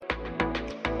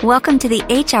Welcome to the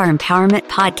HR Empowerment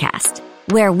Podcast,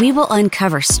 where we will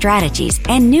uncover strategies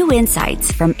and new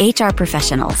insights from HR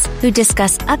professionals who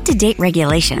discuss up-to-date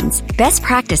regulations, best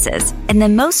practices, and the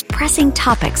most pressing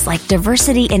topics like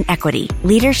diversity and equity,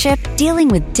 leadership, dealing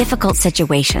with difficult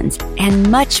situations,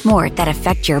 and much more that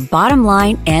affect your bottom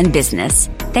line and business.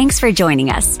 Thanks for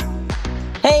joining us.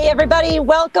 Hey, everybody.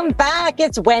 Welcome back.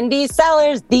 It's Wendy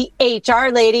Sellers, the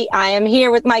HR lady. I am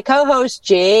here with my co-host,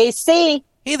 JC.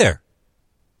 Hey there.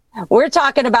 We're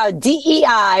talking about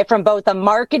DEI from both a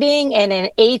marketing and an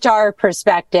HR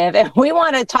perspective. And we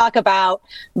want to talk about,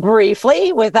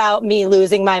 briefly, without me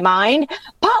losing my mind,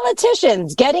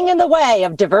 politicians getting in the way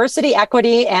of diversity,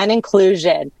 equity, and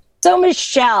inclusion. So,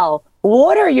 Michelle,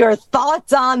 what are your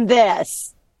thoughts on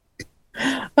this?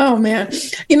 Oh, man.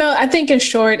 You know, I think in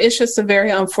short, it's just a very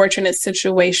unfortunate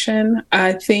situation.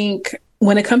 I think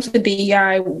when it comes to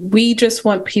DEI, we just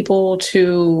want people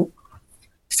to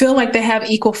feel like they have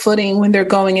equal footing when they're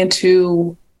going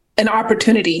into an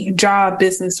opportunity, job,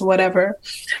 business, whatever.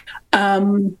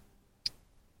 And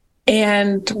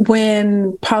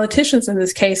when politicians in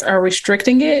this case are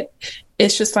restricting it,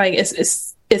 it's just like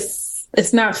it's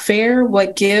not fair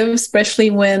what gives,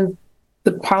 especially when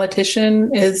the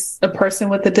politician is a person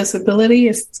with a disability.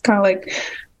 It's kind of like,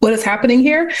 what is happening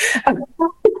here?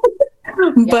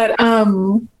 But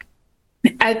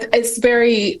it's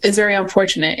very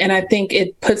unfortunate. And I think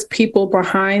it puts people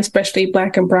behind, especially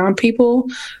Black and brown people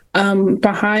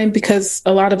behind, because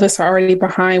a lot of us are already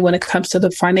behind when it comes to the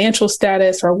financial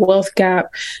status or wealth gap.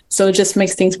 So it just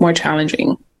makes things more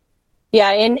challenging.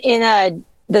 Yeah. In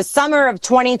the summer of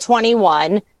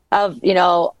 2021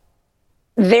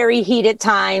 very heated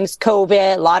times,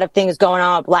 COVID, a lot of things going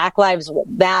on, Black Lives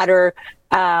Matter.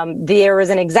 There was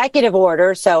an executive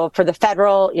order. So for the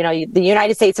federal, the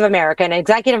United States of America, an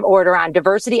executive order on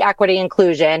diversity, equity,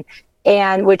 inclusion,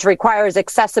 and which requires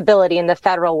accessibility in the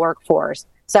federal workforce.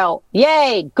 So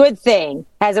yay, good thing.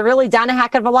 Has it really done a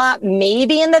heck of a lot?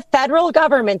 Maybe in the federal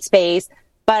government space,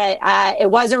 but it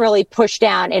wasn't really pushed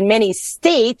down in many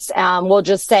states. We'll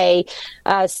just say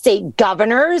state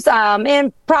governors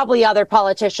and probably other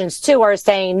politicians too are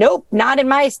saying, nope, not in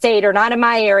my state or not in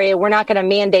my area. We're not going to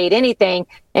mandate anything,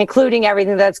 including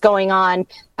everything that's going on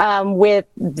with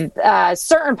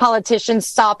certain politicians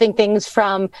stopping things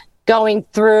from going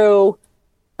through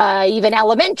even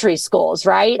elementary schools,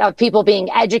 right? Of people being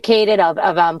educated,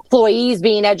 of employees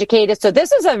being educated. So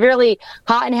this is a really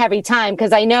hot and heavy time,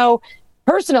 because I know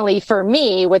personally, for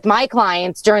me, with my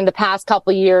clients during the past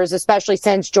couple of years, especially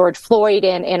since George Floyd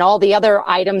and all the other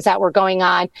items that were going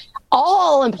on,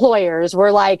 all employers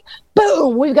were like,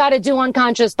 boom, we've got to do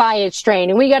unconscious bias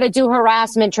training. We got to do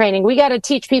harassment training. We got to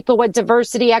teach people what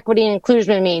diversity, equity, and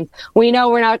inclusion means. We know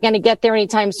we're not going to get there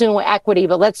anytime soon with equity,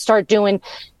 but let's start doing,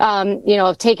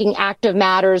 taking active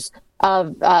matters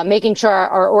of making sure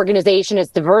our organization is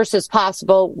diverse as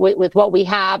possible with what we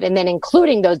have, and then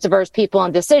including those diverse people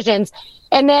in decisions.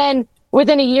 And then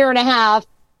within a year and a half,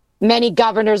 many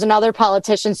governors and other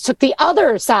politicians took the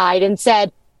other side and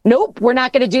said, nope, we're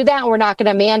not going to do that, and we're not going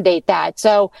to mandate that.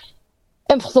 So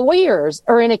employers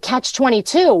are in a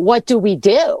catch-22. What do we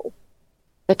do?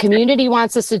 The community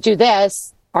wants us to do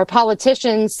this. Our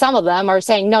politicians, some of them, are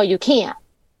saying, no, you can't.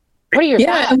 What are your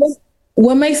thoughts?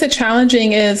 What makes it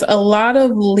challenging is a lot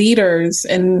of leaders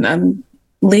and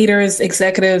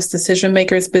executives, decision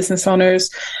makers, business owners,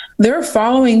 they're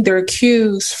following their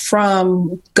cues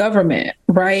from government,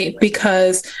 right?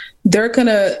 Because they're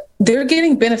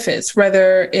getting benefits,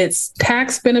 whether it's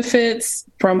tax benefits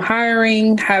from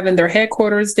hiring, having their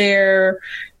headquarters there,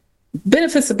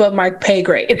 benefits above my pay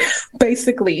grade,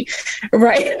 basically,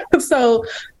 right? So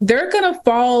they're going to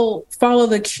follow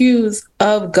the cues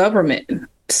of government.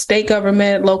 State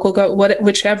government, local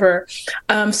whichever.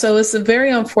 So it's a very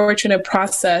unfortunate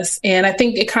process. And I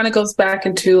think it kind of goes back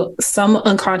into some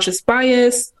unconscious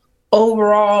bias.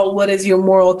 Overall, what is your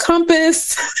moral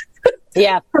compass?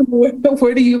 Yeah.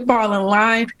 Where do you fall in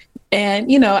line? And,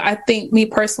 I think me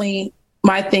personally,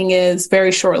 my thing is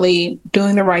very shortly,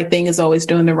 doing the right thing is always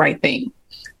doing the right thing.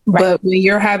 Right. But when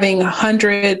you're having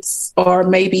hundreds or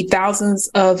maybe thousands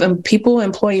of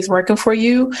employees working for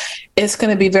you, it's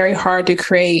going to be very hard to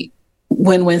create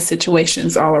win-win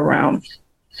situations all around.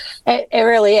 It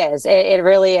really is. It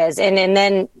really is. And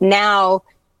then now,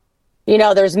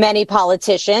 there's many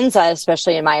politicians,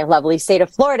 especially in my lovely state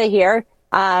of Florida here.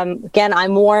 Again,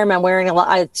 I'm warm. I'm wearing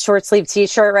a short sleeve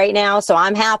t-shirt right now, so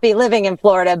I'm happy living in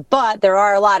Florida, but there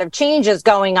are a lot of changes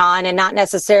going on, and not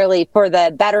necessarily for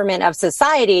the betterment of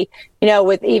society,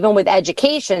 with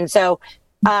education. So,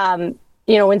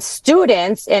 when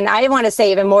students, and I want to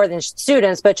say even more than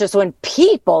students, but just when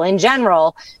people in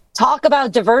general talk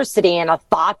about diversity in a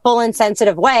thoughtful and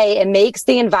sensitive way, it makes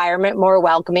the environment more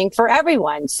welcoming for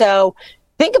everyone. So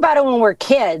think about it when we're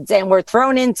kids and we're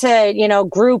thrown into,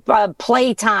 group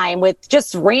playtime with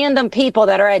just random people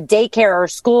that are at daycare or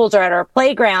schools or at our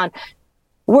playground.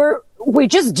 We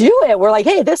just do it. We're like,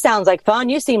 hey, this sounds like fun.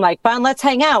 You seem like fun. Let's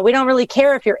hang out. We don't really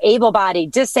care if you're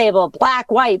able-bodied, disabled,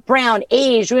 black, white, brown,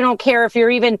 age. We don't care if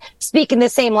you're even speaking the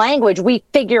same language. We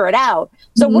figure it out.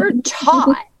 So we're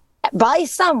taught by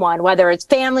someone, whether it's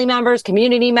family members,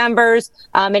 community members,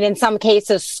 and in some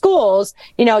cases schools,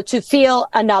 to feel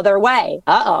another way.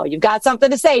 Uh-oh, you've got something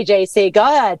to say, JC. Go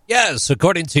ahead. Yes,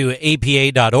 according to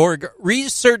APA.org,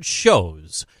 research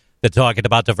shows that talking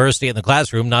about diversity in the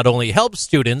classroom not only helps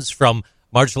students from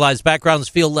marginalized backgrounds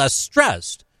feel less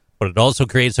stressed, but it also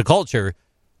creates a culture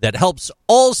that helps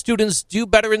all students do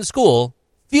better in school,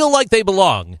 feel like they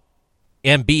belong,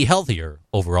 and be healthier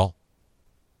overall.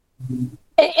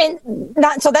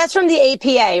 So that's from the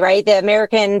APA, right? The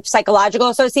American Psychological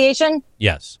Association?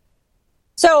 Yes.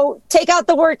 So take out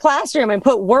the word classroom and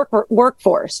put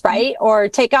workforce, right? Or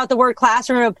take out the word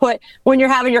classroom and put when you're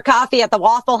having your coffee at the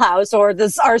Waffle House or our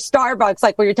Starbucks,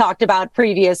 like we talked about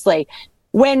previously.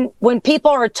 When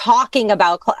people are talking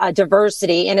about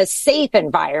diversity in a safe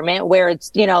environment where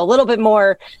it's, a little bit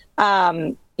more,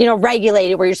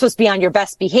 regulated, where you're supposed to be on your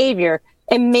best behavior,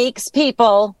 it makes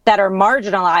people that are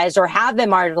marginalized or have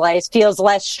been marginalized feels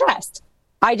less stressed.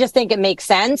 I just think it makes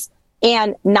sense.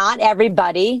 And not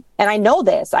everybody, and I know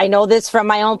this from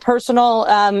my own personal,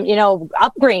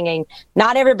 upbringing.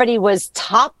 Not everybody was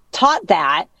taught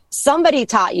that. Somebody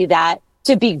taught you that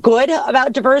to be good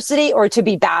about diversity or to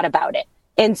be bad about it.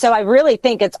 And so I really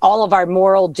think it's all of our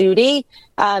moral duty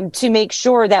to make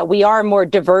sure that we are more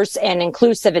diverse and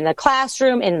inclusive in the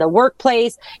classroom, in the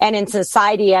workplace, and in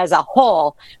society as a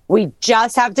whole. We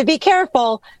just have to be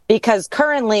careful because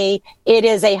currently it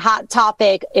is a hot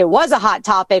topic. It was a hot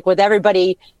topic with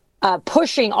everybody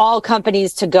pushing all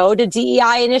companies to go to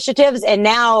DEI initiatives. And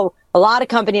now a lot of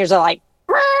companies are like,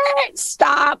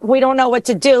 stop. We don't know what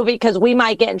to do because we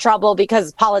might get in trouble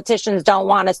because politicians don't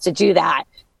want us to do that.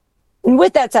 And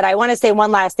with that said, I want to say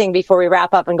one last thing before we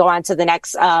wrap up and go on to the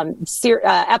next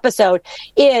episode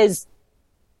is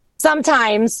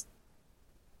sometimes,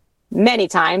 many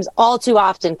times, all too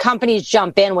often, companies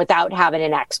jump in without having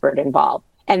an expert involved.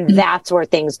 And that's where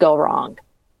things go wrong.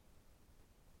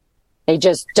 They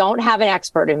just don't have an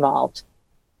expert involved.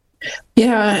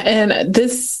 Yeah, and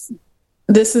this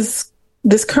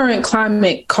current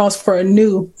climate calls for a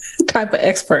new type of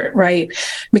expert, right?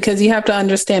 Because you have to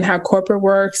understand how corporate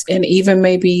works and even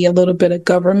maybe a little bit of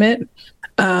government.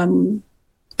 So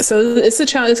it's a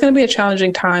challenge. It's going to be a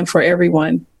challenging time for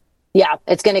everyone. Yeah,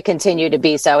 it's going to continue to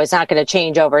be so. It's not going to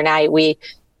change overnight.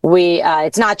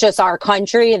 It's not just our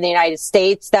country in the United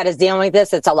States that is dealing with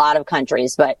this. It's a lot of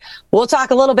countries, but we'll talk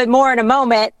a little bit more in a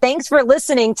moment. Thanks for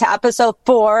listening to episode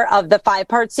 4 of the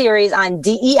 5-part series on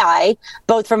DEI,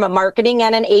 both from a marketing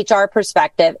and an HR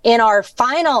perspective. In our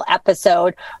final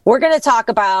episode, we're going to talk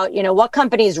about, what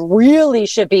companies really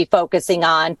should be focusing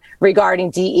on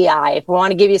regarding DEI. If we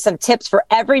want to give you some tips for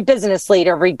every business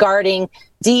leader regarding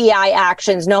DEI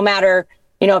actions, no matter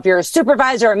if you're a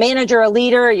supervisor, a manager, a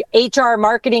leader, HR,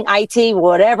 marketing, IT,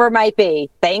 whatever it might be.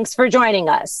 Thanks for joining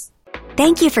us.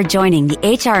 Thank you for joining the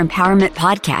HR Empowerment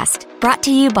Podcast, brought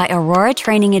to you by Aurora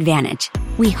Training Advantage.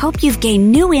 We hope you've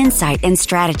gained new insight and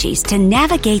strategies to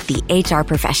navigate the HR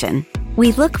profession.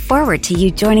 We look forward to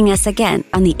you joining us again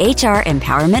on the HR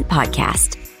Empowerment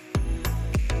Podcast.